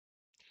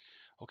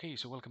Okay,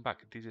 so welcome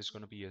back. This is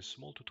going to be a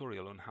small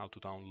tutorial on how to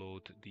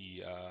download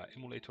the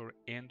emulator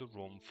and the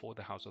ROM for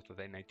the House of the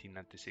Dead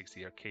 1996,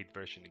 the arcade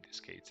version in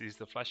this case. This is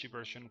the flashy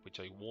version, which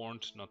I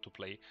warned not to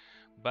play,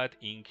 but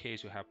in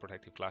case you have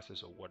protective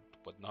glasses or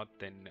whatnot,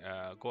 then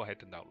go ahead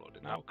and download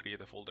it. Now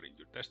create a folder in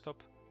your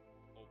desktop,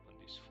 open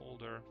this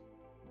folder,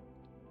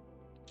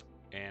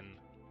 and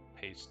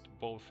paste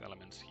both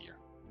elements here.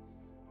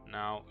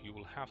 Now you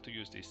will have to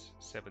use this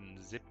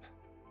 7-zip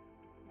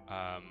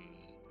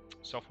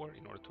software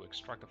in order to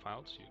extract the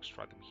files. You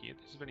extract them here.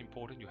 This is very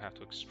important. You have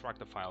to extract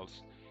the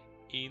files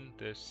in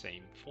the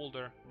same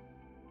folder,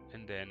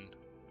 and then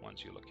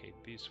once you locate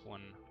this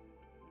one,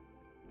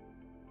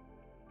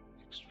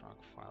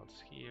 extract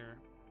files here,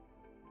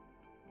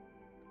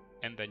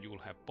 and then you will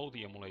have both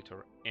the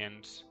emulator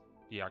and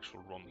the actual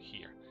ROM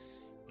here.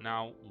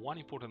 Now, one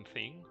important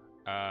thing,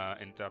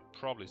 and that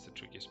probably is the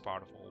trickiest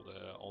part of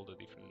all the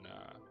different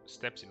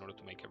steps in order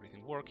to make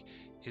everything work,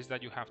 is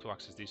that you have to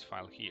access this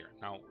file here.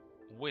 Now,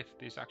 with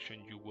this action,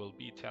 you will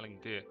be telling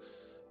the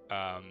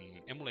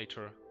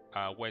emulator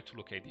where to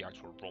locate the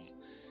actual ROM.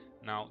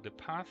 Now, the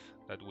path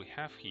that we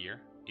have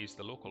here is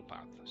the local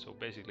path. So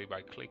basically,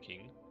 by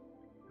clicking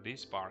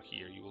this bar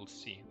here, you will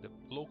see the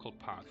local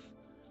path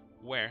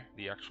where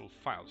the actual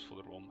files for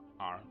the ROM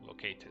are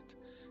located.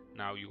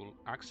 Now, you will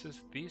access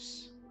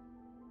this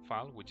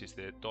file, which is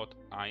the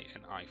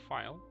 .ini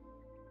file.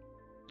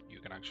 You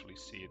can actually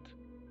see it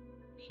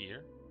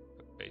here,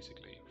 but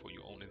basically for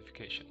your own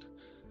edification.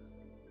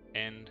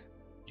 And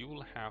you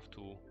will have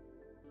to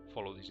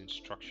follow these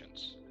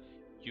instructions.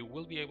 You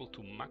will be able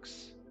to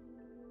max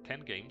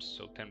 10 games,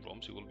 so 10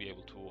 ROMs. You will be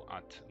able to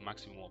add a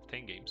maximum of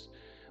 10 games,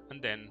 and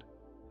then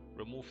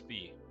remove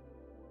the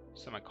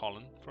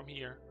semicolon from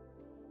here,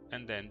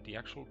 and then the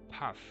actual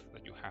path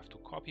that you have to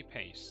copy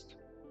paste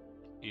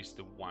is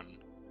the one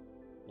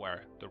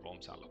where the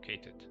ROMs are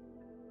located.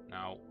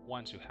 Now,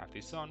 once you have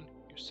this on,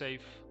 you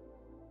save,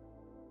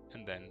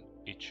 and then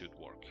it should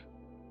work.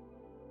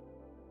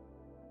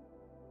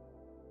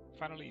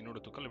 Finally, in order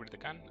to calibrate the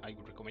gun, I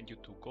would recommend you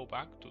to go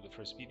back to the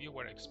first video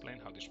where I explain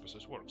how this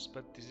process works,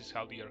 but this is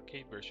how the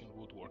arcade version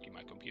would work in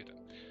my computer.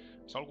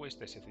 As always,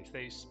 stay safe these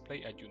days,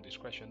 play at your own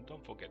discretion,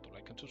 don't forget to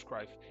like and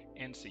subscribe,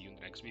 and see you in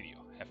the next video.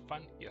 Have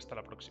fun y hasta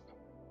la próxima.